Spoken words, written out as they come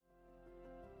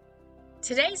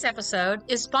Today's episode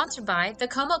is sponsored by the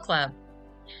Como Club.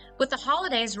 With the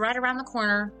holidays right around the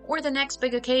corner or the next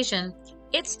big occasion,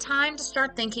 it's time to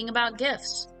start thinking about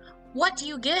gifts. What do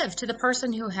you give to the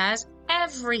person who has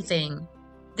everything?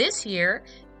 This year,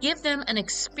 give them an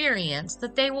experience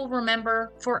that they will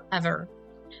remember forever.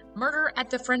 Murder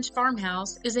at the French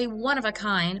Farmhouse is a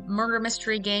one-of-a-kind murder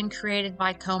mystery game created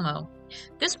by Como.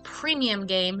 This premium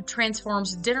game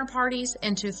transforms dinner parties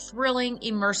into thrilling,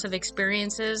 immersive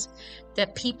experiences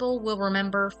that people will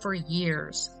remember for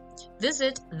years.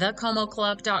 Visit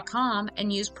thecomoclub.com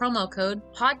and use promo code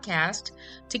PODCAST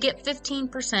to get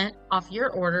 15% off your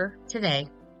order today.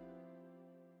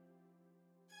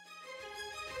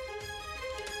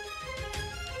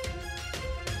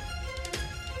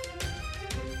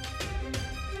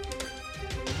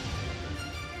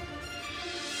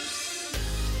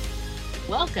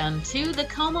 Welcome to the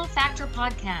Como Factor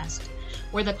Podcast,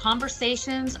 where the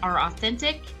conversations are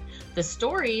authentic, the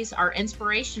stories are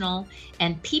inspirational,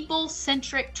 and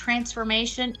people-centric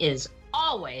transformation is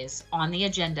always on the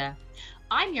agenda.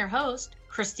 I'm your host,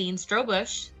 Christine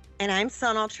Strobush. And I'm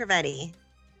Sonal Trivedi.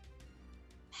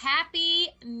 Happy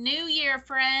New Year,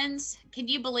 friends. Can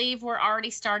you believe we're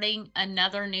already starting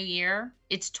another new year?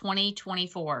 It's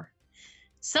 2024.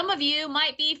 Some of you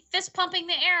might be fist pumping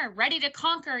the air, ready to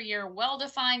conquer your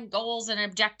well-defined goals and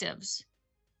objectives.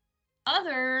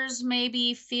 Others may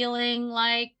be feeling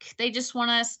like they just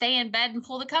want to stay in bed and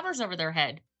pull the covers over their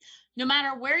head. No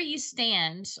matter where you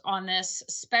stand on this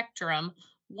spectrum,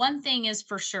 one thing is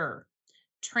for sure.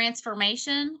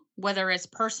 Transformation, whether it's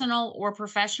personal or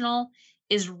professional,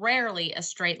 is rarely a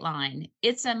straight line.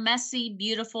 It's a messy,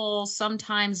 beautiful,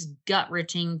 sometimes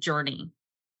gut-wrenching journey.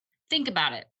 Think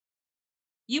about it.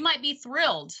 You might be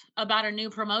thrilled about a new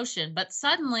promotion, but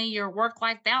suddenly your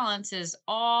work-life balance is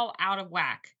all out of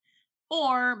whack.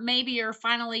 Or maybe you're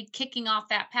finally kicking off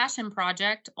that passion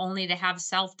project only to have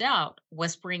self-doubt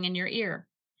whispering in your ear.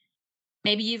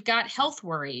 Maybe you've got health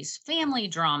worries, family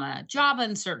drama, job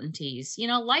uncertainties.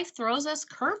 Life throws us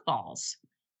curveballs.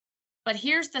 But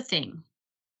here's the thing.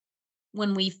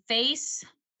 When we face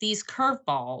these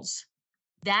curveballs,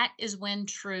 that is when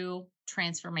true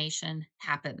transformation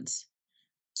happens.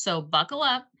 So buckle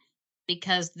up,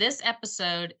 because this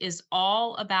episode is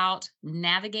all about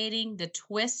navigating the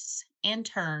twists and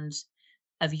turns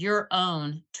of your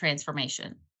own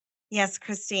transformation. Yes,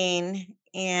 Christine.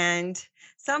 And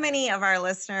so many of our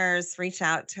listeners reach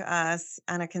out to us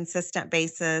on a consistent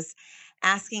basis,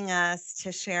 asking us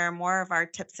to share more of our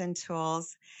tips and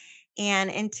tools. And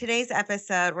in today's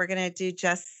episode, we're going to do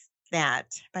just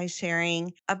that by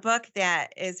sharing a book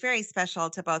that is very special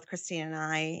to both Christine and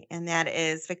I, and that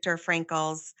is Viktor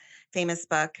Frankl's famous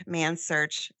book, Man's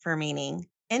Search for Meaning.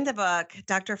 In the book,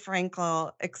 Dr.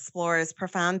 Frankl explores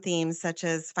profound themes such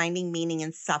as finding meaning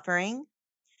in suffering,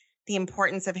 the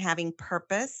importance of having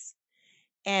purpose,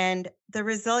 and the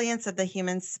resilience of the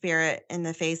human spirit in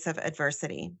the face of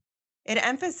adversity. It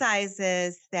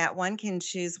emphasizes that one can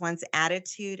choose one's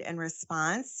attitude and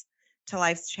response to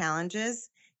life's challenges,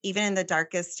 even in the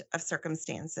darkest of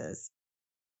circumstances.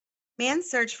 Man's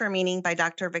Search for Meaning by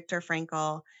Dr. Viktor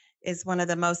Frankl is one of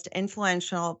the most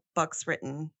influential books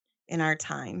written in our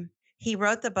time. He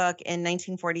wrote the book in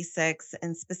 1946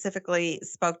 and specifically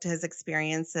spoke to his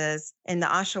experiences in the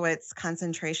Auschwitz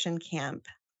concentration camp.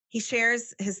 He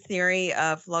shares his theory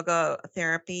of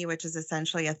logotherapy, which is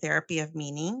essentially a therapy of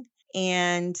meaning.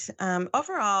 And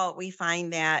overall, we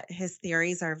find that his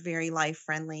theories are very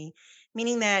life-friendly,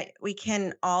 meaning that we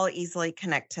can all easily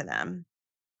connect to them.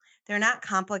 They're not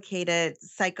complicated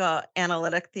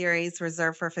psychoanalytic theories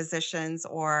reserved for physicians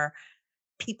or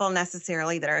people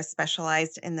necessarily that are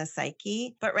specialized in the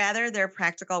psyche, but rather they're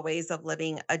practical ways of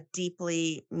living a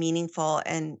deeply meaningful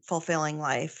and fulfilling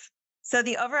life. So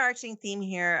the overarching theme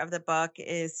here of the book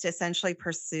is to essentially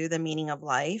pursue the meaning of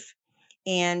life.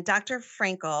 And Dr.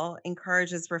 Frankl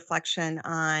encourages reflection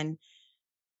on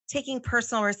taking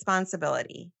personal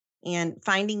responsibility and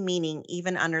finding meaning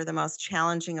even under the most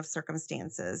challenging of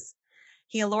circumstances.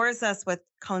 He allures us with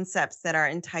concepts that are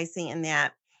enticing in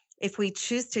that if we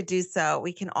choose to do so,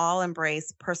 we can all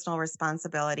embrace personal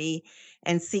responsibility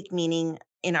and seek meaning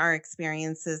in our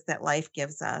experiences that life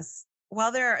gives us.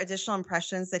 While there are additional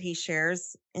impressions that he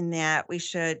shares in that we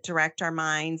should direct our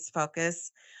mind's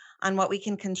focus on what we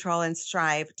can control and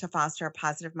strive to foster a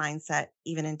positive mindset,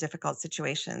 even in difficult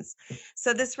situations.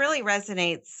 So this really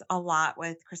resonates a lot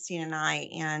with Christine and I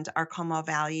and our Como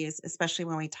values, especially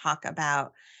when we talk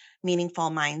about meaningful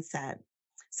mindset.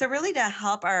 So really to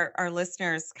help our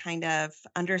listeners kind of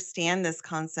understand this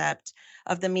concept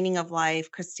of the meaning of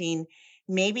life, Christine,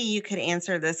 maybe you could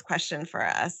answer this question for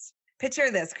us.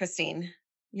 Picture this, Christine.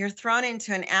 You're thrown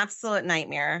into an absolute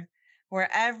nightmare where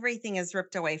everything is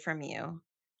ripped away from you,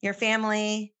 your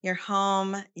family, your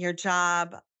home, your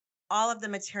job, all of the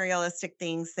materialistic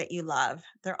things that you love.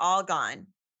 They're all gone.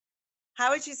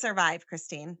 How would you survive,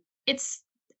 Christine? It's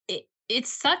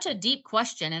it's such a deep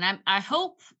question, and I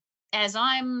hope as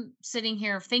I'm sitting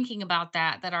here thinking about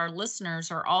that, that our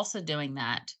listeners are also doing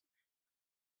that.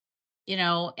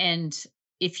 And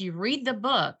if you read the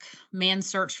book Man's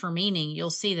Search for Meaning, you'll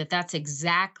see that that's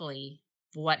exactly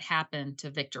what happened to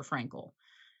Viktor Frankl.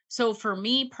 So for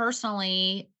me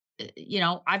personally,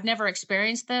 I've never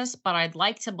experienced this, but I'd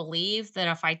like to believe that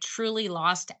if I truly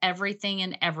lost everything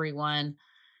and everyone,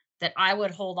 that I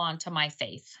would hold on to my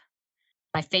faith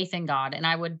in God, and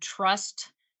I would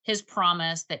trust his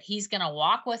promise that he's going to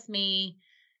walk with me,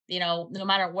 no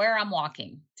matter where I'm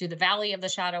walking, through the valley of the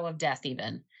shadow of death,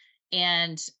 even.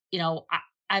 And,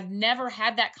 I've never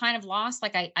had that kind of loss.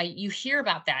 Like you hear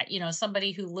about that,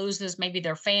 somebody who loses maybe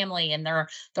their family and their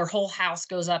whole house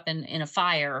goes up in a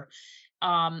fire.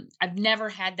 I've never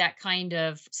had that kind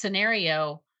of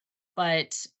scenario,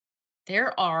 but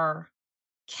there are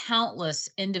countless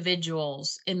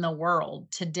individuals in the world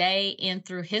today and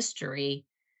through history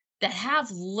that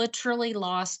have literally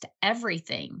lost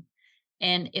everything.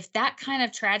 And if that kind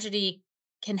of tragedy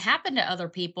can happen to other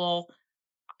people,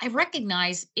 I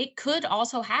recognize it could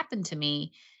also happen to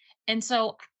me. And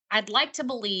so I'd like to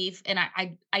believe, and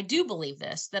I do believe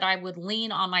this, that I would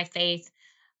lean on my faith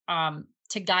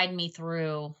to guide me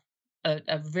through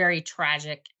a very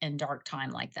tragic and dark time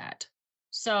like that.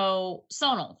 So,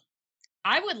 Sonal,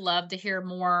 I would love to hear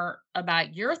more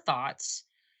about your thoughts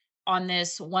on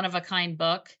this one of a kind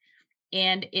book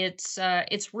and its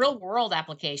real world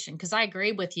application, because I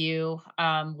agree with you,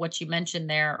 what you mentioned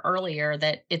there earlier,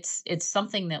 that it's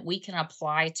something that we can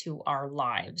apply to our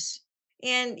lives.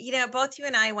 And, both you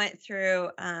and I went through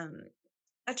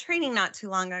a training not too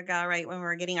long ago, right? When we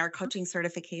were getting our coaching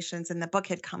certifications, and the book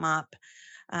had come up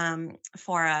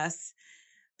for us.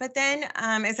 But then,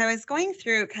 as I was going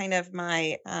through kind of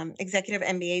my executive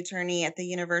MBA journey at the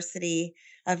University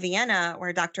of Vienna,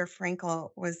 where Dr. Frankel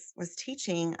was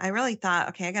teaching, I really thought,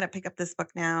 okay, I got to pick up this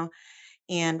book now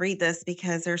and read this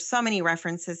because there's so many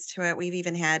references to it. We've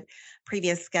even had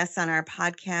previous guests on our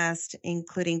podcast,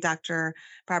 including Dr.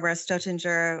 Barbara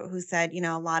Stoetinger, who said,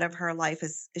 a lot of her life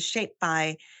is shaped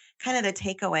by kind of the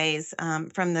takeaways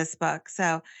from this book.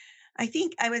 So I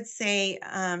think I would say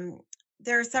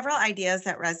there are several ideas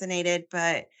that resonated,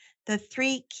 but the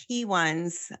three key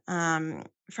ones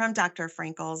from Dr.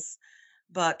 Frankel's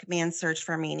book, Man's Search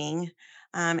for Meaning,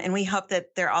 and we hope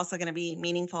that they're also going to be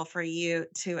meaningful for you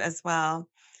too as well,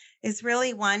 is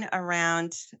really one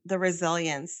around the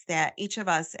resilience that each of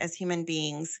us as human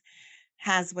beings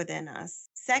has within us.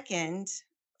 Second,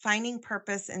 finding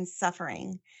purpose in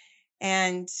suffering.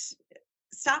 And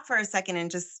stop for a second and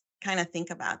just kind of think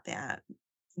about that.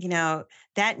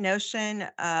 That notion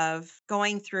of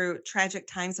going through tragic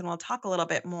times, and we'll talk a little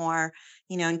bit more,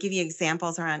 and give you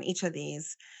examples around each of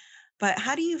these. But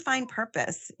how do you find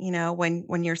purpose,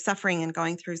 when you're suffering and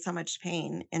going through so much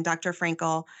pain? And Dr.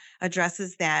 Frankel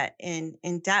addresses that in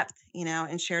depth,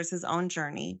 and shares his own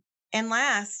journey. And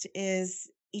last is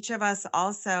each of us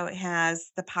also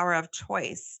has the power of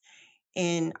choice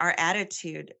in our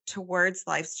attitude towards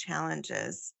life's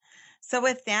challenges. So,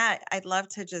 with that, I'd love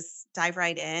to just dive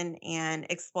right in and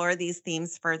explore these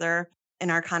themes further in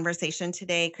our conversation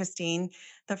today, Christine.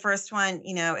 The first one,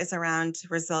 is around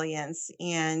resilience.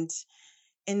 And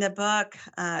in the book,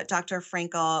 Dr.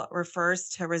 Frankel refers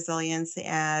to resilience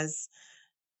as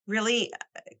really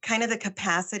kind of the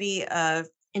capacity of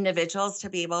individuals to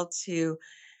be able to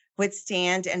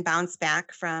withstand and bounce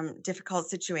back from difficult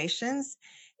situations.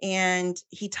 And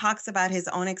he talks about his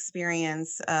own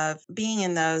experience of being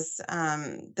in those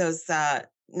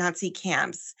Nazi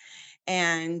camps,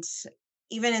 and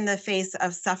even in the face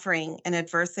of suffering and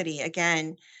adversity.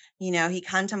 Again, he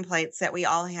contemplates that we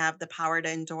all have the power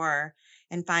to endure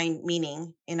and find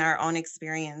meaning in our own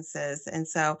experiences. And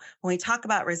so when we talk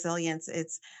about resilience,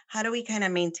 it's how do we kind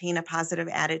of maintain a positive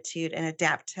attitude and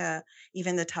adapt to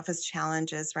even the toughest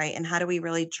challenges, right? And how do we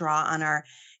really draw on our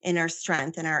inner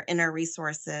strength and our inner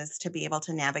resources to be able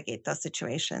to navigate those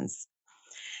situations?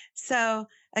 So,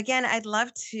 again, I'd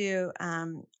love to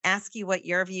ask you what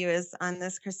your view is on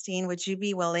this, Christine. Would you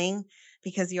be willing,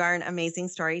 because you are an amazing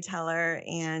storyteller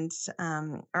and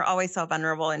are always so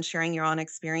vulnerable in sharing your own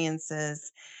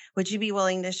experiences, would you be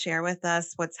willing to share with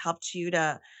us what's helped you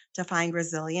to find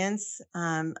resilience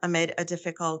amid a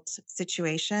difficult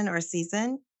situation or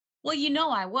season? Well,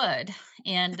 I would,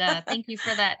 and thank you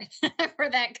for that for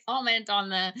that comment on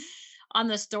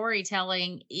the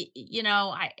storytelling.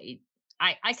 I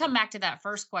I come back to that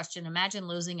first question. Imagine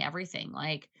losing everything.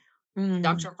 Like Mm.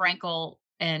 Dr. Frankel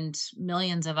and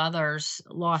millions of others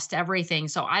lost everything.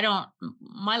 So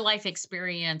my life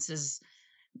experience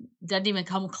doesn't even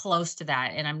come close to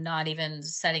that. And I'm not even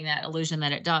setting that illusion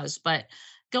that it does. But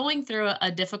going through a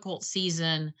difficult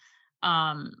season,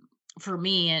 um, for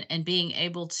me, and being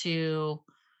able to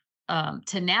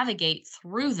navigate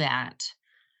through that,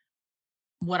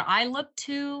 what I look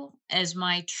to as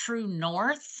my true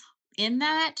north in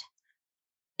that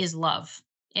is love.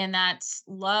 And that's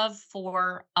love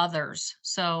for others.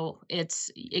 So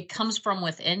it comes from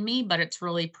within me, but it's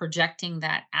really projecting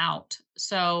that out.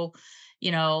 So,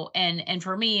 and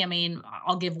for me, I mean,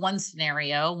 I'll give one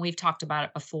scenario. We've talked about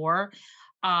it before.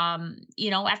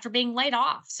 After being laid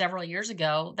off several years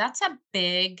ago, that's a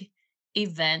big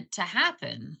event to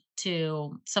happen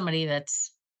to somebody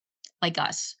that's like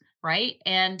us, right?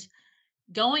 And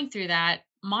going through that,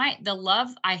 the love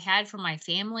I had for my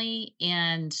family,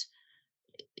 and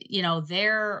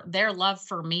their love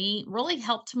for me really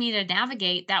helped me to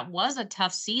navigate. That was a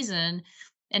tough season,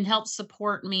 and helped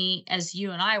support me as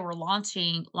you and I were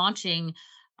launching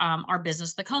our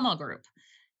business, the Como Group.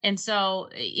 And so,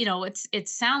 it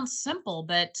sounds simple,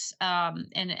 but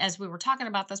and as we were talking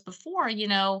about this before,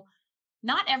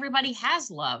 not everybody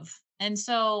has love. And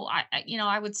so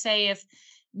I would say, if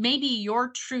maybe your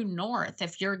true north,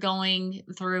 if you're going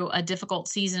through a difficult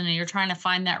season and you're trying to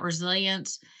find that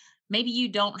resilience, maybe you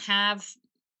don't have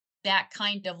that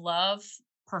kind of love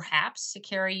perhaps to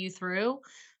carry you through,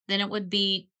 then it would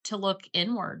be to look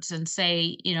inwards and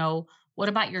say, what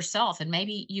about yourself? And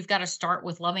maybe you've got to start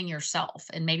with loving yourself.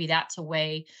 And maybe that's a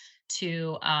way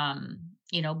to,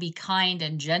 be kind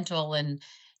and gentle, and,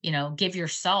 give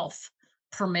yourself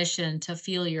permission to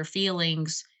feel your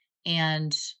feelings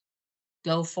and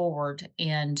go forward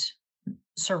and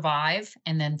survive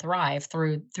and then thrive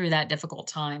through that difficult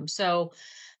time. So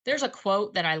there's a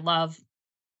quote that I love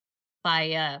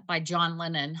by John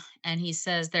Lennon, and he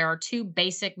says there are two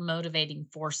basic motivating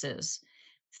forces: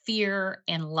 fear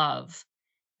and love.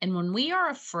 And when we are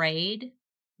afraid,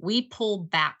 we pull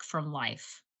back from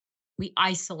life. We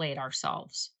isolate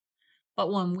ourselves.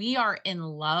 But when we are in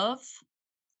love,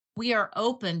 we are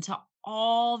open to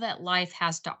all that life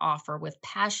has to offer with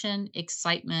passion,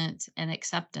 excitement, and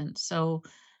acceptance. So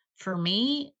for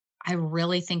me, I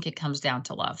really think it comes down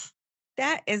to love.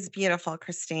 That is beautiful,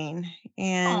 Christine.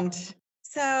 And Oh,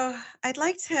 so I'd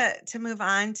like to move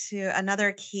on to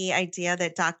another key idea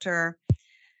that Dr.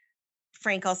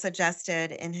 Frankel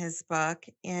suggested in his book,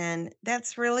 and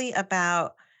that's really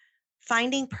about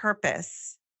finding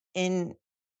purpose in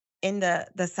in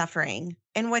the suffering.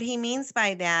 And what he means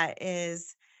by that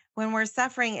is, when we're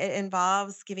suffering, it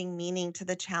involves giving meaning to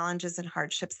the challenges and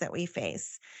hardships that we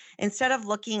face. Instead of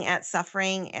looking at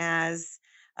suffering as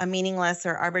a meaningless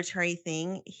or arbitrary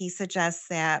thing, he suggests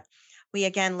that we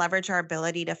again leverage our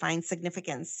ability to find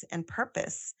significance and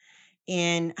purpose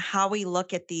in how we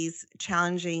look at these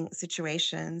challenging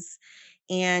situations.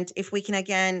 And if we can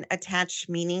again attach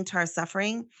meaning to our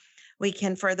suffering, we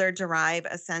can further derive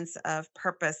a sense of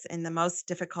purpose in the most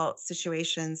difficult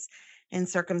situations and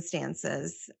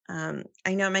circumstances.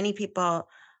 I know many people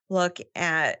look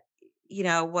at,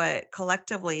 what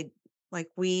collectively, like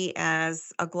we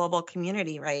as a global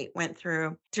community, right, went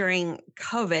through during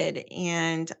COVID.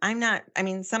 And I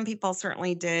mean, some people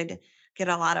certainly did get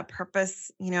a lot of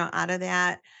purpose, out of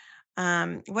that.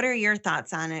 What are your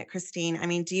thoughts on it, Christine? I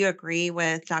mean, do you agree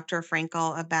with Dr.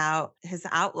 Frankel about his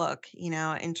outlook,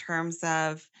 in terms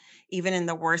of even in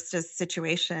the worstest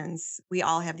situations, we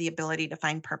all have the ability to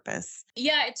find purpose?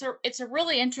 yeah, it's a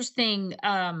really interesting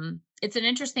it's an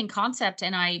interesting concept,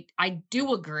 and I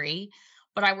do agree,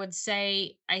 but I would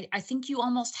say I think you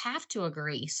almost have to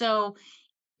agree. So,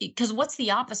 because what's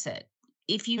the opposite?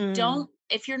 Mm,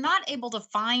 If you're not able to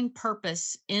find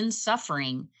purpose in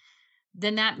suffering,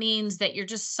 then that means that you're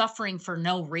just suffering for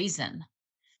no reason.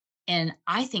 And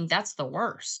I think that's the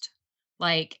worst.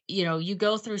 Like, you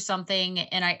go through something,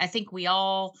 and I think we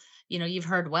all, you've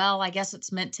heard, well, I guess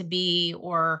it's meant to be,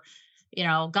 or,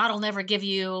 God will never give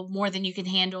you more than you can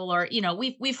handle, or,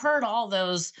 we've heard all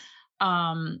those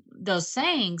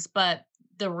sayings, but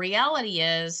the reality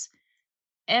is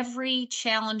every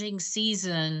challenging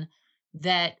season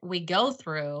that we go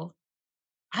through,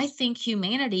 I think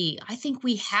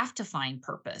we have to find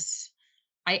purpose.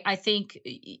 I think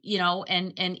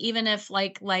and even if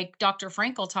like Dr.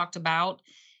 Frankel talked about,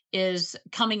 is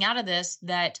coming out of this,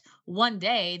 that one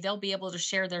day they'll be able to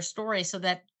share their story so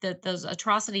that those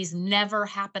atrocities never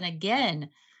happen again.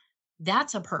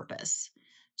 That's a purpose.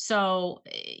 So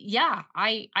yeah,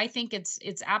 I think it's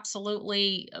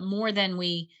absolutely more than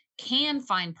we can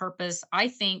find purpose, I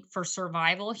think for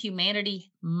survival,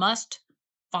 humanity must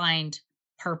find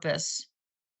purpose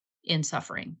in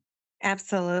suffering.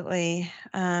 Absolutely.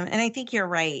 And I think you're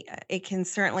right. It can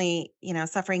certainly,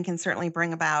 suffering can certainly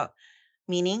bring about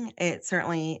meaning. It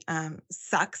certainly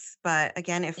sucks. But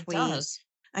again, It does.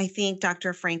 I think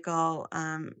Dr. Frankel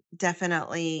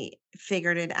definitely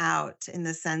figured it out in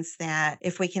the sense that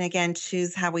if we can again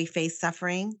choose how we face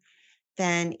suffering,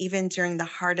 then even during the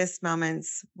hardest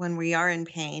moments when we are in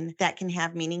pain, that can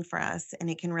have meaning for us and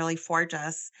it can really forge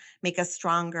us, make us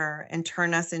stronger, and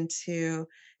turn us into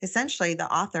essentially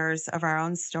the authors of our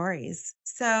own stories.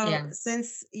 So, Yeah.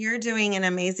 since you're doing an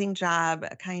amazing job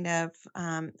kind of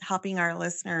helping our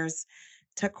listeners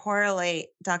to correlate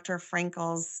Dr.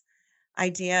 Frankel's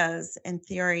ideas and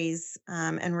theories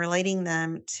and relating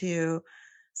them to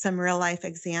some real life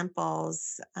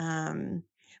examples.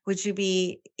 Would you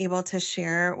be able to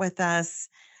share with us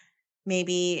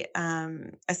maybe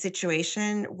a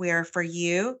situation where for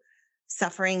you,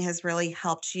 suffering has really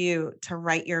helped you to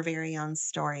write your very own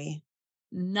story?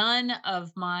 None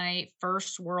of my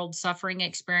first world suffering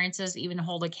experiences even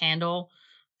hold a candle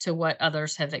to what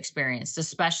others have experienced,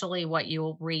 especially what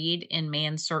you'll read in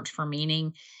Man's Search for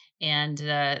Meaning and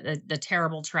the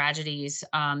terrible tragedies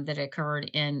that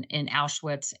occurred in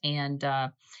Auschwitz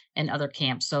and other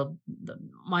camps. So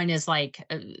mine is like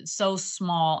so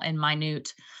small and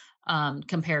minute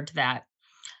compared to that.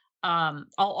 I'll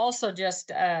also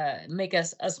just make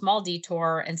a small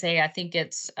detour and say I think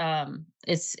it's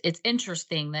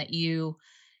interesting that you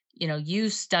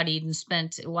studied and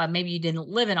spent, well, maybe you didn't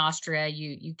live in Austria,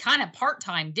 you kind of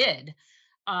part-time did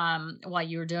while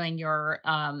you were doing your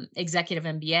executive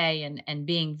MBA and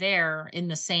being there in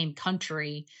the same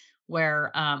country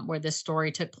where this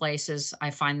story took place is I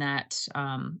find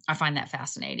that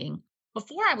fascinating.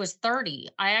 Before I was 30,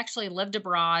 I actually lived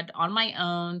abroad on my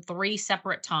own 3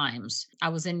 separate times. I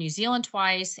was in New Zealand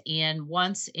twice and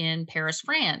once in Paris,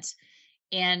 France.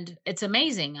 And it's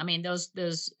amazing. I mean,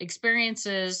 those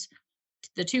experiences,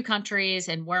 the two countries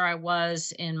and where I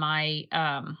was in my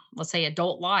let's say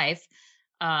adult life,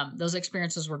 those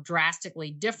experiences were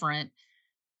drastically different.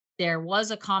 There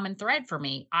was a common thread for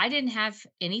me. I didn't have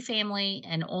any family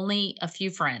and only a few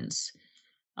friends.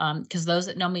 Because those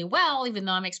that know me well, even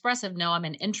though I'm expressive, know I'm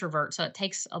an introvert. So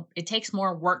it takes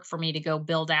more work for me to go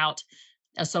build out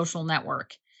a social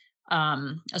network,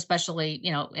 especially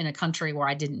in a country where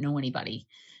I didn't know anybody.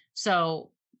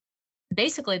 So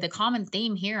basically, the common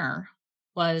theme here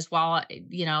was while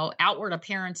outward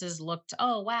appearances looked,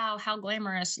 oh wow, how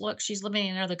glamorous! Look, she's living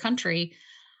in another country.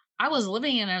 I was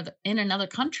living in another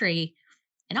country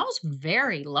and I was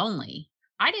very lonely.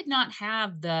 I did not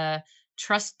have the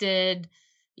trusted,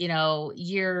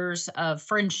 years of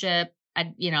friendship.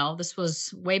 This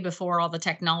was way before all the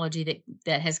technology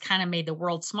that has kind of made the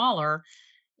world smaller.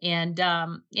 And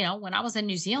when I was in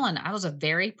New Zealand, I was a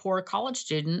very poor college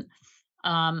student,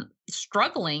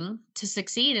 struggling to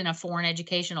succeed in a foreign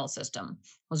educational system.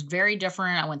 It was very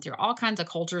different. I went through all kinds of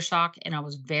culture shock, and I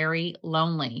was very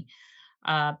lonely.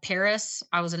 Paris,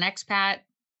 I was an expat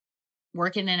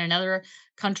working in another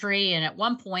country. And at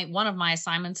one point, one of my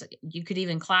assignments, you could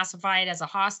even classify it as a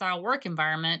hostile work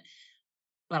environment,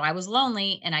 but I was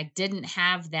lonely and I didn't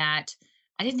have that.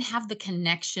 I didn't have the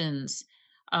connections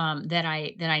that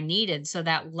I needed. So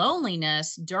that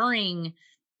loneliness during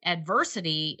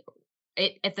adversity,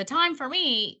 at the time for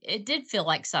me, it did feel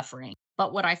like suffering.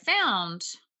 But what I found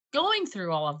going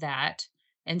through all of that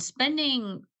and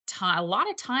spending time, a lot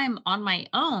of time on my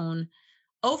own,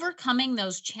 overcoming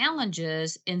those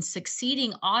challenges and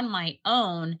succeeding on my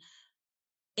own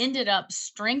ended up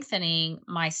strengthening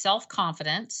my self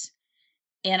confidence.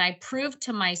 And I proved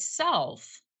to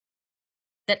myself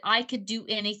that I could do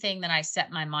anything that I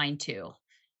set my mind to.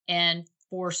 And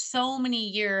for so many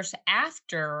years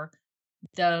after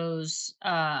those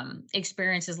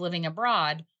experiences living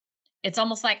abroad, it's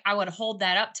almost like I would hold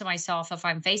that up to myself if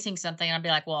I'm facing something. I'd be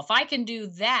like, well, if I can do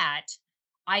that,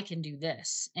 I can do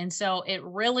this. And so it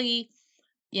really,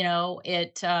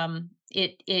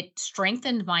 it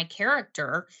strengthened my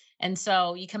character. And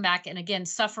so you come back, and again,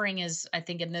 suffering is, I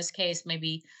think in this case,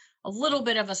 maybe a little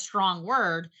bit of a strong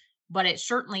word, but it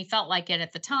certainly felt like it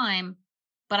at the time.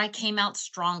 But I came out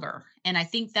stronger. And I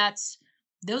think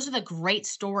those are the great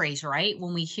stories, right?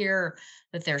 When we hear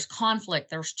that there's conflict,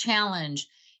 there's challenge,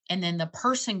 and then the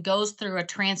person goes through a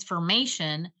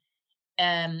transformation.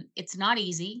 It's not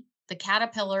easy. The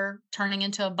caterpillar turning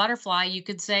into a butterfly, you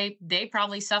could say they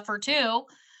probably suffer too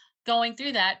going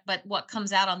through that, but what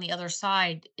comes out on the other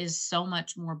side is so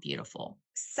much more beautiful.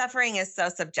 Suffering is so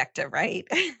subjective, right?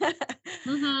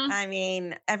 Mhm. I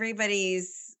mean,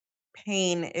 everybody's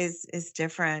pain is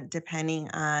different depending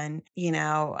on,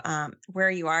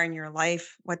 where you are in your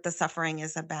life, what the suffering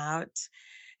is about.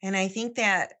 And I think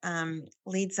that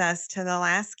leads us to the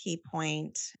last key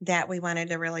point that we wanted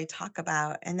to really talk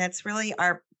about, and that's really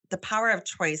our the power of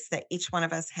choice that each one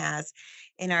of us has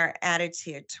in our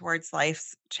attitude towards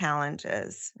life's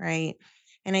challenges, right?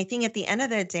 And I think at the end of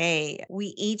the day,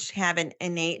 we each have an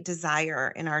innate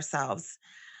desire in ourselves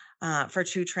for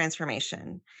true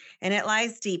transformation. And it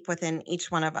lies deep within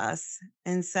each one of us.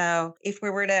 And so, if we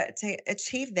were to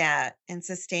achieve that and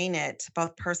sustain it,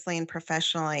 both personally and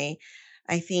professionally,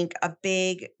 I think a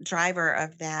big driver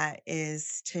of that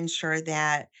is to ensure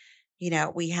that,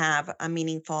 we have a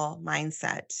meaningful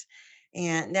mindset.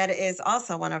 And that is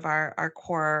also one of our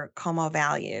core Como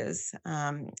values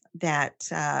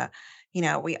that,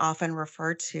 we often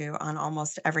refer to on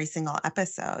almost every single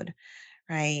episode.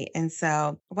 Right. And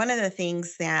so one of the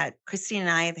things that Christine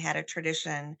and I have had a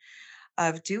tradition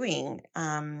of doing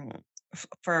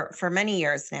for many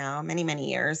years now, many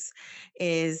years,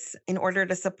 is in order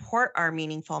to support our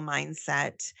meaningful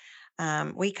mindset,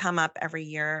 we come up every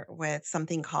year with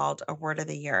something called a word of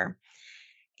the year.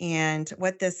 And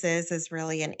what this is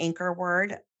really an anchor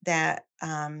word that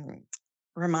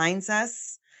reminds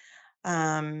us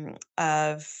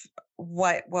of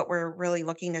what we're really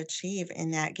looking to achieve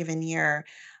in that given year.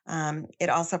 It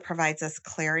also provides us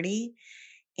clarity,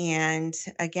 and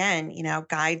again,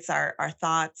 guides our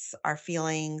thoughts, our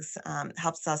feelings,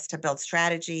 helps us to build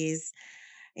strategies,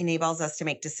 enables us to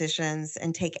make decisions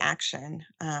and take action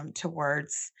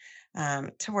towards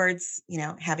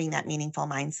having that meaningful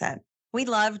mindset. We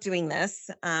love doing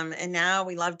this, and now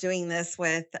we love doing this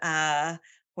with our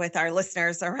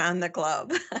listeners around the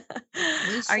globe.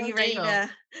 We Are sure you ready do. to?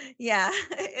 Yeah,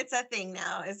 it's a thing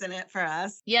now, isn't it, for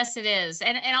us? Yes, it is.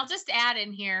 And I'll just add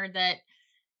in here that,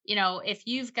 if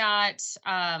you've got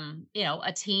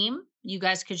a team, you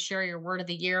guys could share your word of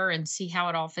the year and see how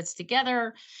it all fits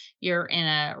together. You're in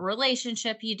a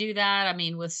relationship, you do that. I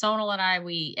mean, with Sonal and I,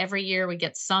 we every year we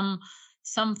get some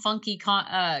funky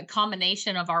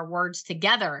combination of our words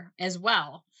together as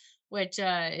well, which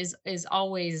is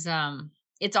always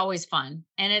it's always fun.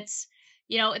 And it's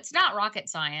not rocket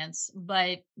science,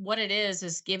 but what it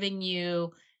is giving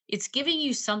you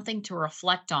something to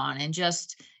reflect on, and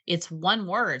just it's one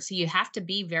word. So you have to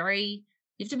be very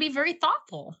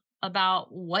thoughtful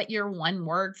about what your one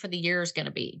word for the year is going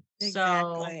to be.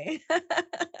 So, Exactly.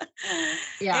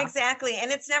 yeah. Exactly.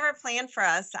 And it's never planned for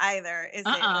us either, is it?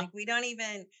 Uh-uh. Like, we don't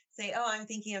even say, oh, I'm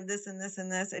thinking of this and this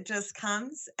and this. It just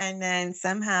comes, and then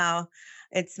somehow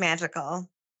it's magical.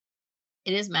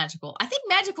 It is magical. I think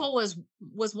magical was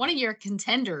one of your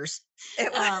contenders.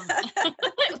 It was,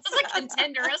 It was a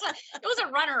contender. It was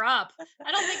a runner up.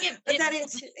 I don't think was it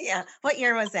that yeah. What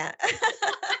year was that?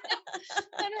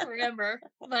 I don't remember,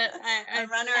 but A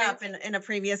runner I up in a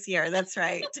previous year. That's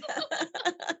right.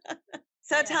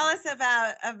 So tell yeah. us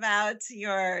about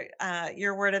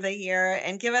your word of the year,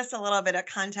 and give us a little bit of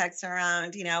context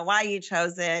around why you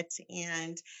chose it,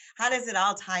 and how does it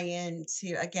all tie in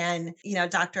to, again,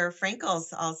 Dr.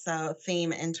 Frankel's also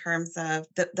theme in terms of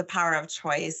the power of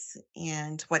choice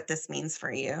and what this means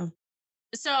for you.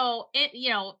 So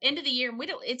end of the year, we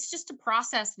don't. It's just a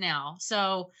process now.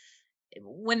 So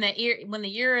when the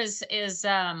year is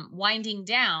winding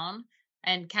down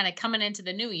and kind of coming into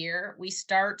the new year, we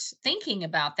start thinking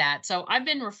about that. So I've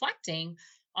been reflecting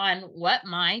on what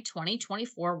my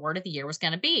 2024 word of the year was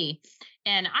going to be.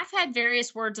 And I've had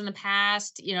various words in the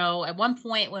past. At one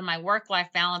point when my work life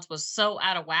balance was so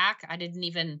out of whack, I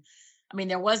mean,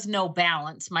 there was no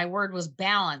balance. My word was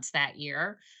balance that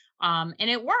year. And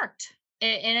it worked.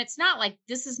 And it's not like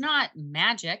this is not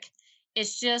magic.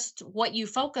 It's just what you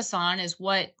focus on is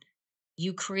what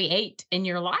you create in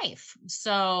your life.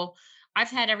 So I've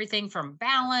had everything from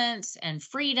balance and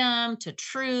freedom to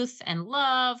truth and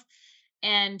love.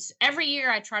 And every year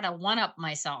I try to one up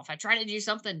myself. I try to do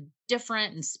something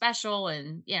different and special.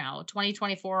 And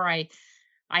 2024, I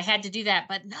had to do that,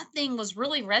 but nothing was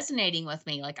really resonating with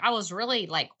me. Like, I was really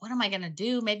like, what am I going to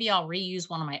do? Maybe I'll reuse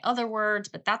one of my other words,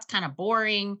 but that's kind of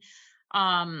boring.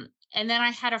 And then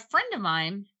I had a friend of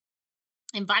mine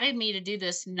invited me to do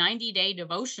this 90-day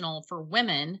devotional for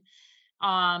women.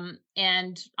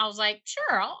 And I was like,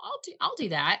 sure, I'll do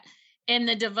that. And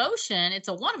the devotion, it's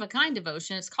a one of a kind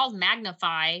devotion. It's called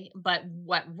Magnify. But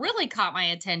what really caught my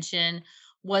attention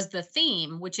was the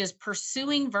theme, which is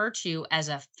pursuing virtue as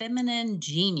a feminine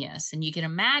genius. And you can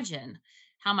imagine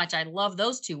how much I love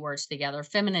those two words together,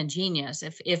 feminine genius.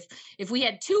 If we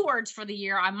had two words for the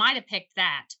year, I might have picked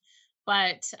that.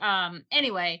 But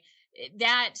anyway,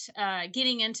 that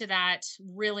getting into that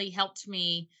really helped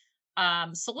me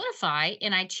solidify,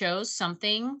 and I chose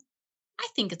something I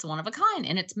think it's one of a kind,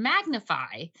 and it's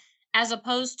magnify as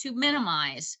opposed to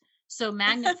minimize. So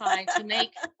magnify to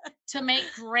make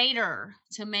greater.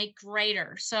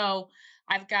 So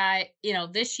I've got,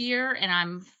 this year, and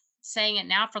I'm saying it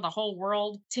now for the whole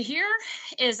world to hear,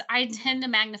 is I tend to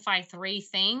magnify three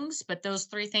things, but those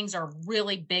three things are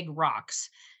really big rocks.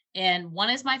 And one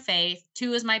is my faith,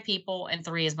 two is my people, and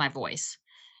three is my voice.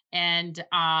 And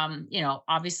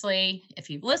obviously, if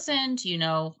you've listened,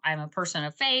 I'm a person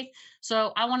of faith.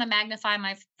 So I want to magnify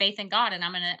my faith in God, and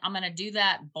I'm gonna do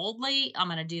that boldly. I'm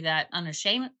gonna do that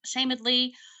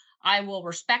unashamedly. I will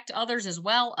respect others as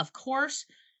well, of course,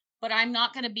 but I'm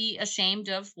not gonna be ashamed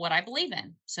of what I believe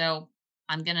in. So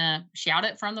I'm gonna shout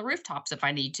it from the rooftops if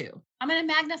I need to. I'm gonna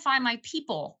magnify my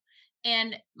people.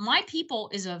 And my people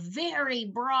is a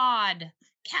very broad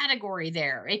category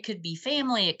there. It could be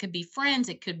family, it could be friends,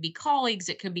 it could be colleagues,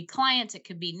 it could be clients, it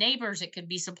could be neighbors, it could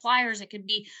be suppliers, it could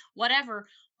be whatever.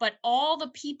 But all the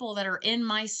people that are in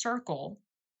my circle,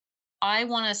 I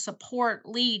want to support,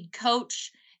 lead,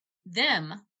 coach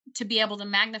them to be able to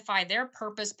magnify their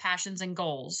purpose, passions, and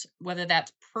goals, whether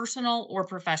that's personal or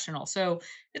professional. So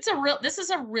this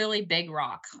is a really big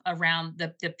rock around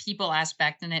the people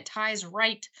aspect, and it ties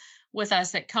right with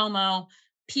us at Como,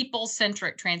 people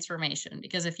centric transformation.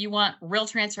 Because if you want real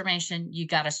transformation, you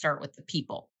got to start with the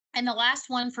people. And the last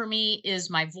one for me is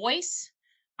my voice.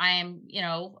 I am,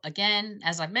 again,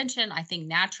 as I mentioned, I think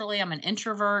naturally I'm an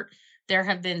introvert. There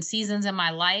have been seasons in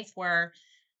my life where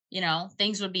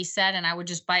things would be said and I would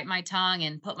just bite my tongue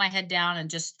and put my head down and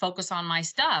just focus on my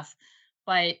stuff.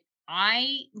 But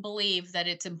I believe that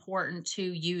it's important to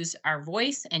use our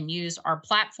voice and use our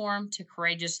platform to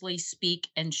courageously speak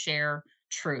and share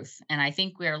truth. And I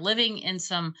think we are living in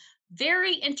some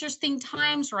very interesting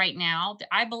times right now.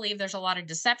 I believe there's a lot of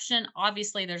deception.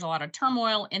 Obviously, there's a lot of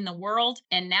turmoil in the world.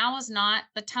 And now is not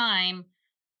the time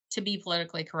to be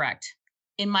politically correct,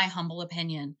 in my humble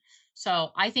opinion.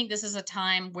 So I think this is a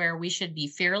time where we should be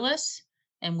fearless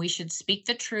and we should speak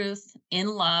the truth in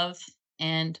love.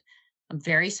 And I'm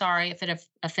very sorry if it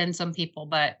offends some people,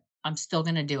 but I'm still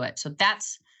going to do it. So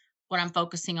that's what I'm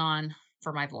focusing on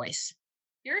for my voice.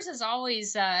 Yours is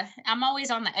always, I'm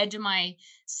always on the edge of my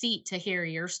seat to hear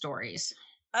your stories.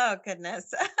 Oh,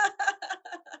 goodness.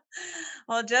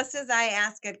 Well, just as I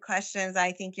ask good questions,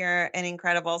 I think you're an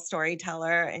incredible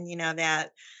storyteller, and you know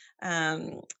that.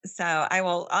 So I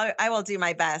will do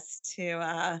my best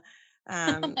to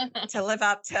live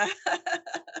up to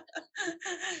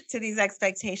to these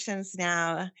expectations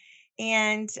now.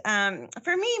 And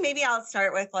for me, maybe I'll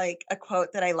start with like a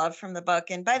quote that I love from the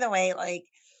book. And by the way, like,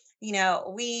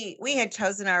 we had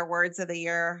chosen our words of the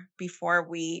year before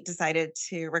we decided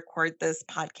to record this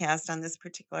podcast on this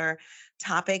particular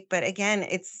topic. But again,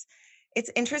 it's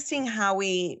interesting how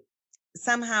we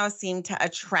somehow seem to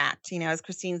attract, as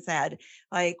Christine said,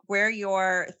 like where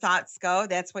your thoughts go,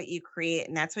 that's what you create,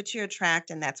 and that's what you attract,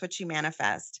 and that's what you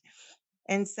manifest.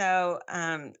 And so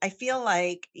I feel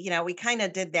like, we kind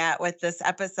of did that with this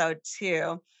episode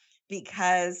too,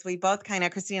 because we both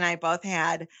Christine and I both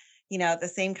had,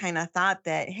 the same kind of thought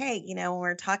that, hey, when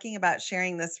we're talking about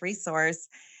sharing this resource,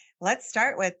 let's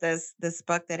start with this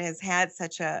book that has had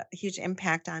such a huge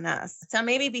impact on us. So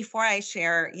maybe before I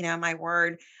share, my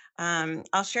word,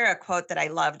 I'll share a quote that I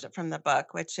loved from the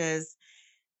book, which is,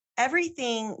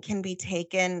 everything can be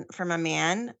taken from a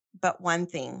man, but one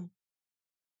thing,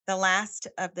 the last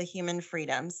of the human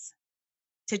freedoms,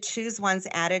 to choose one's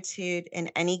attitude in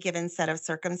any given set of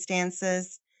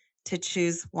circumstances, to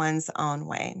choose one's own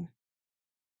way.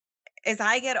 As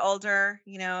I get older,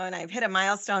 and I've hit a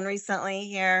milestone recently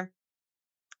here,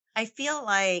 I feel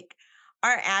like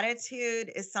our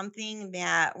attitude is something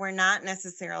that we're not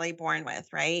necessarily born with,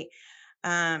 right?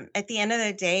 At the end of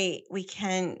the day,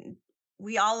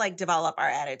 we all like develop our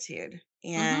attitude.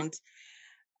 Hmm.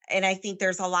 And I think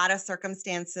there's a lot of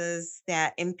circumstances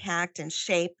that impact and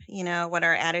shape, what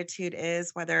our attitude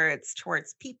is, whether it's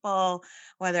towards people,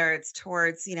 whether it's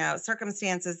towards,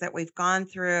 circumstances that we've gone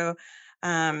through,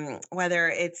 whether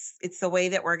it's the way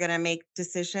that we're going to make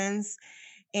decisions.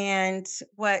 And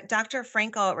what Dr.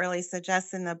 Frankel really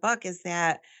suggests in the book is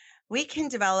that we can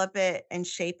develop it and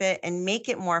shape it and make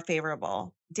it more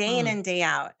favorable day in Mm. and day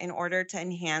out in order to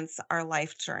enhance our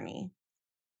life journey.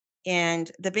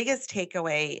 And the biggest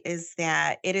takeaway is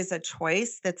that it is a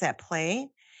choice that's at play.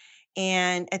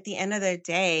 And at the end of the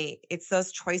day, it's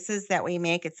those choices that we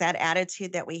make, it's that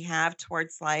attitude that we have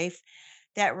towards life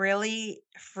that really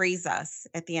frees us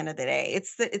at the end of the day.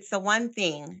 It's the one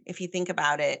thing, if you think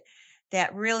about it,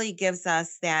 that really gives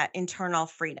us that internal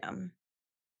freedom.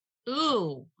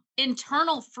 Ooh,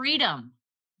 internal freedom.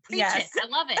 Preach it. Yes. I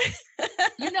love it.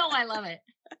 You know I love it.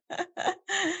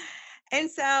 And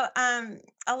so,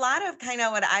 a lot of kind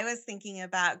of what I was thinking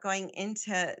about going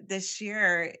into this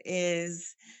year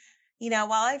is,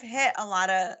 while I've hit a lot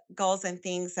of goals and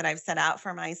things that I've set out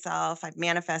for myself, I've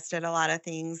manifested a lot of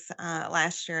things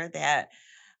last year that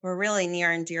were really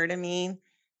near and dear to me.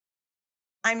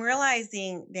 I'm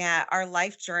realizing that our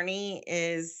life journey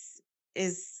is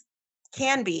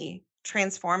can be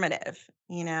transformative,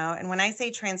 And when I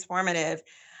say transformative,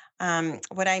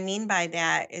 what I mean by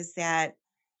that is that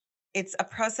it's a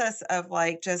process of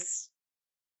like just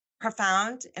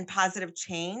profound and positive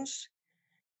change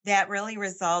that really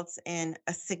results in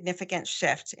a significant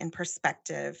shift in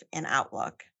perspective and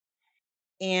outlook.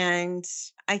 And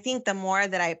I think the more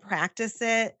that I practice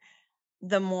it,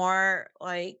 the more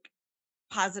like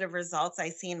positive results I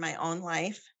see in my own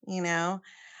life.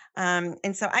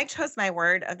 And so I chose my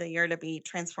word of the year to be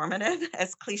transformative,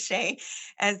 as cliche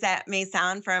as that may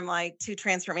sound from like two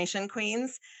transformation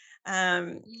queens.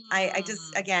 I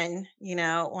just Mm. again,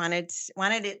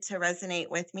 wanted it to resonate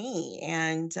with me.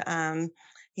 And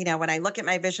when I look at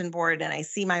my vision board and I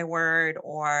see my word,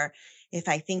 or if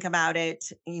I think about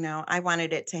it, I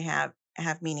wanted it to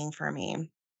have meaning for me.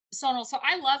 So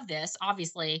I love this,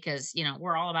 obviously, because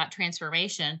we're all about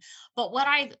transformation. But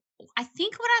I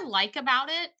think what I like about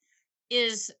it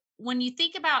is when you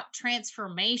think about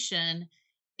transformation,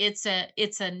 it's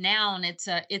a noun, it's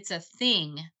a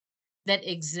thing that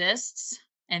exists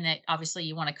and that obviously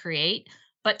you want to create.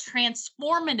 But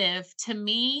transformative to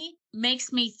me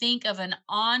makes me think of an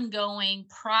ongoing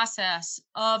process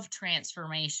of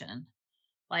transformation.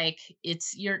 Like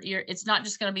you're it's not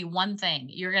just going to be one thing.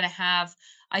 You're going to have,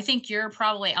 I think you're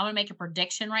probably, I'm going to make a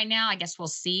prediction right now. I guess we'll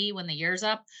see when the year's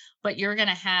up, but you're going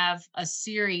to have a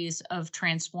series of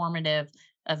transformative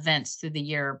events through the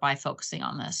year by focusing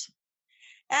on this.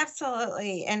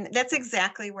 Absolutely. And that's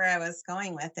exactly where I was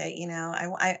going with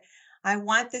it. I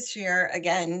want this year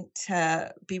again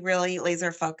to be really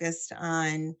laser focused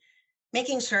on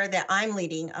making sure that I'm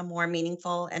leading a more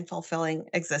meaningful and fulfilling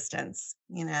existence.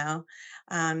 And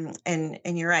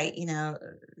you're right,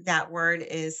 that word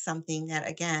is something that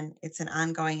again, it's an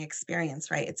ongoing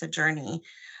experience, right? It's a journey.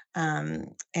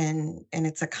 And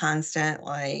it's a constant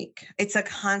like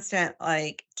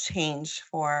change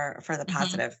for the Mhm.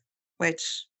 positive,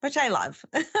 which I love.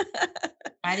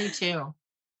 I do too.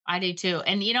 I do too.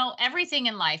 And everything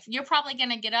in life, you're probably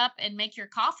going to get up and make your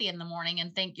coffee in the morning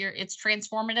and think it's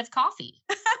transformative coffee.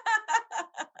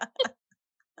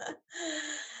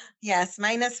 Yes,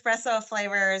 my Nespresso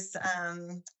flavors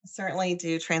certainly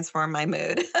do transform my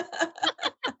mood.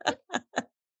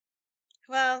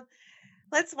 Well,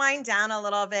 let's wind down a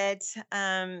little bit.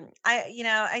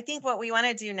 I think what we want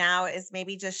to do now is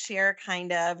maybe just share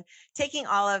kind of taking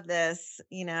all of this,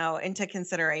 into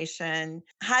consideration.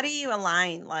 How do you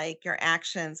align like your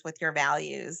actions with your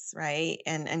values, right?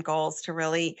 And goals to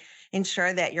really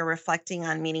ensure that you're reflecting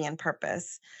on meaning and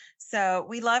purpose. So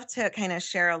we love to kind of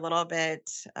share a little bit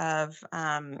of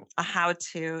a how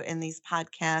to in these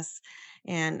podcasts,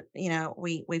 and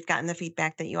we've gotten the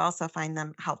feedback that you also find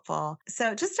them helpful.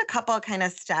 So just a couple kind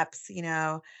of steps,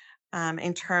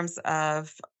 in terms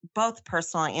of both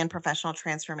personal and professional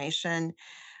transformation,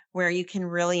 where you can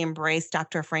really embrace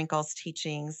Dr. Frankel's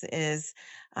teachings is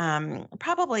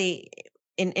probably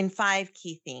in five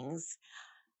key things.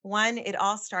 One, it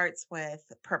all starts with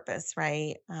purpose,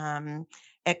 right?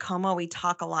 At Como, we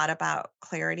talk a lot about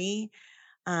clarity,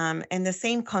 and the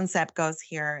same concept goes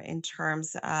here in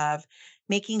terms of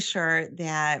making sure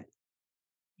that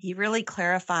you really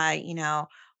clarify,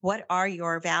 what are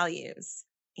your values?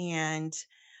 And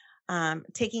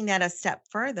taking that a step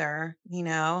further,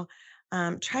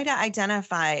 try to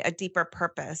identify a deeper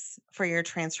purpose for your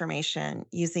transformation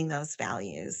using those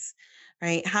values,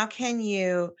 right? How can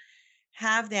you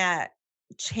have that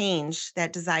change,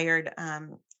 that desired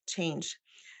change?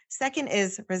 Second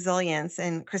is resilience.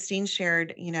 And Christine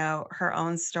shared, her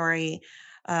own story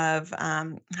of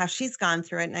how she's gone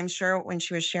through it. And I'm sure when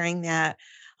she was sharing that,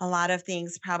 a lot of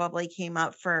things probably came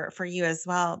up for you as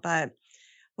well. But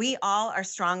we all are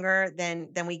stronger than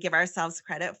we give ourselves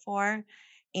credit for.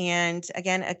 And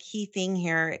again, a key thing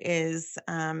here is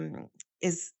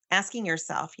asking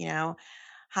yourself,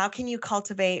 how can you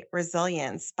cultivate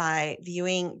resilience by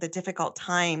viewing the difficult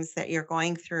times that you're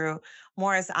going through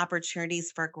more as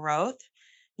opportunities for growth?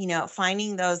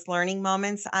 Finding those learning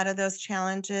moments out of those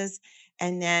challenges,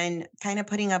 and then kind of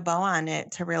putting a bow on it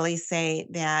to really say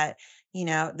that,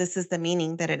 this is the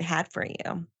meaning that it had for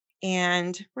you.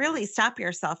 And really stop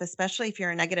yourself, especially if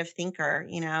you're a negative thinker,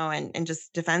 and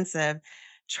just defensive.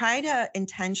 try to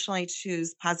intentionally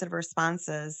choose positive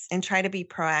responses and try to be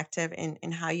proactive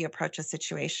in how you approach a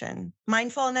situation.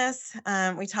 Mindfulness,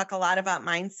 we talk a lot about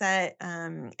mindset,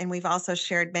 and we've also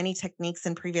shared many techniques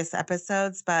in previous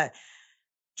episodes, but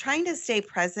trying to stay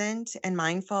present and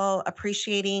mindful,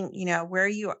 appreciating, where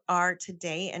you are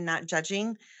today and not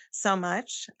judging so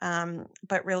much,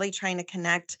 but really trying to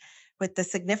connect with the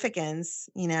significance,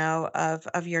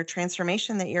 of your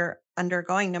transformation that you're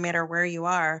undergoing, no matter where you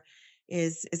are,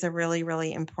 is a really,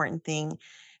 really important thing.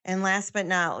 And last but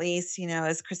not least,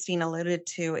 as Christine alluded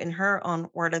to in her own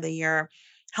word of the year,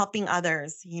 helping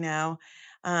others,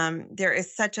 there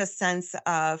is such a sense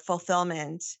of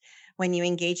fulfillment when you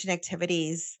engage in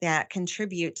activities that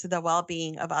contribute to the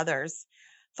well-being of others,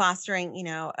 fostering,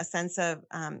 a sense of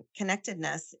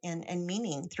connectedness and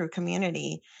meaning through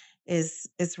community is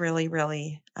really,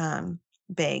 really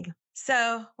big.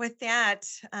 So with that,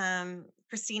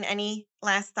 Christine, any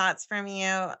last thoughts from you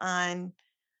on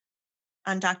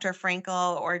Dr.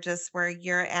 Frankel or just where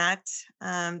you're at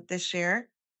this year?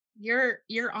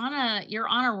 You're on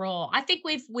a roll. I think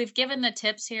we've given the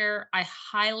tips here. I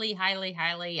highly,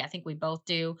 I think we both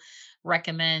do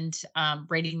recommend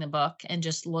reading the book and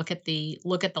just look at the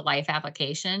life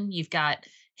application. You've got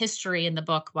history in the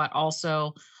book, but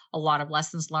also a lot of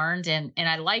lessons learned. And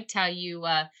I liked how you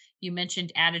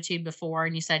mentioned attitude before,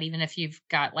 and you said even if you've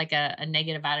got like a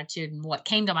negative attitude, and what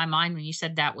came to my mind when you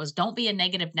said that was don't be a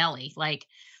negative Nelly. Like,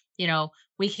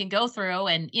 we can go through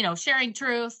and sharing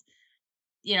truth,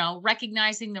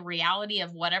 recognizing the reality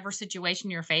of whatever situation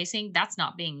you're facing. That's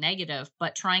not being negative,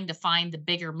 but trying to find the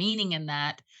bigger meaning in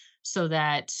that so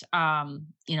that,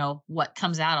 what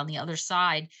comes out on the other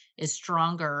side is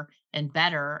stronger and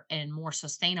better and more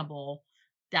sustainable.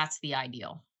 That's the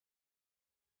ideal.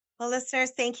 Well,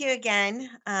 listeners, thank you again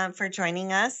for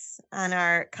joining us on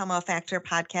our Como Factor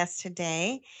podcast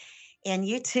today. And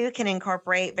you too can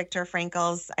incorporate Viktor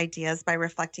Frankl's ideas by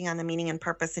reflecting on the meaning and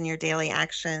purpose in your daily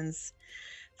actions,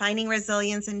 finding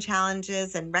resilience in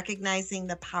challenges, and recognizing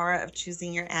the power of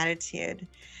choosing your attitude.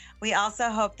 We also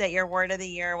hope that your word of the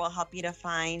year will help you to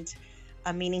find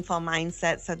a meaningful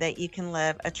mindset so that you can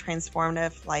live a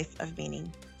transformative life of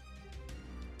meaning.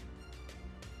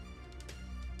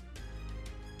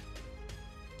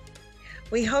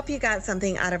 We hope you got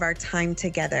something out of our time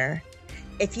together.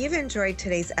 If you've enjoyed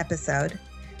today's episode,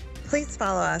 please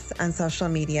follow us on social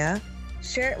media,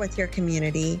 share it with your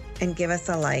community, and give us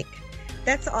a like.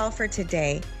 That's all for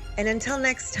today. And until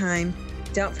next time,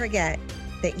 don't forget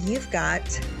that you've got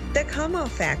the Como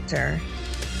Factor.